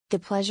The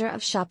pleasure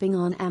of shopping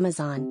on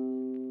Amazon.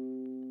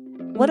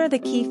 What are the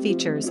key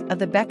features of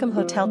the Beckham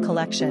Hotel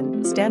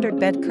Collection Standard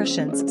Bed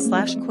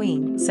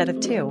Cushions/Queen Set of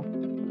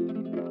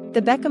 2?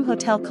 The Beckham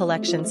Hotel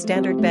Collection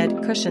Standard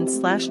Bed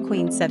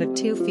Cushions/Queen Set of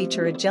 2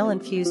 feature a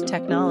gel-infused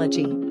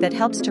technology that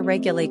helps to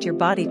regulate your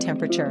body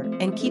temperature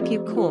and keep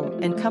you cool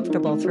and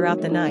comfortable throughout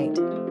the night.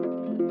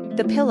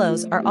 The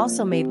pillows are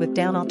also made with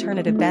down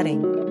alternative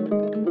bedding,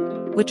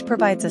 which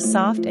provides a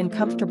soft and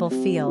comfortable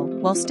feel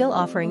while still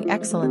offering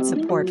excellent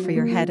support for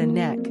your head and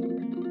neck.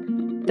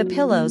 The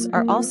pillows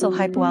are also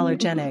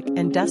hypoallergenic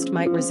and dust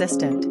mite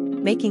resistant,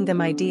 making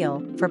them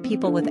ideal for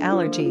people with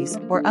allergies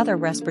or other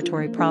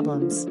respiratory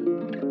problems.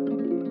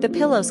 The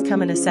pillows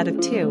come in a set of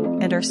 2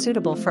 and are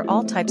suitable for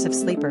all types of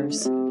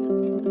sleepers.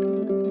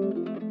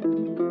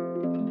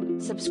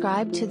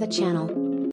 Subscribe to the channel.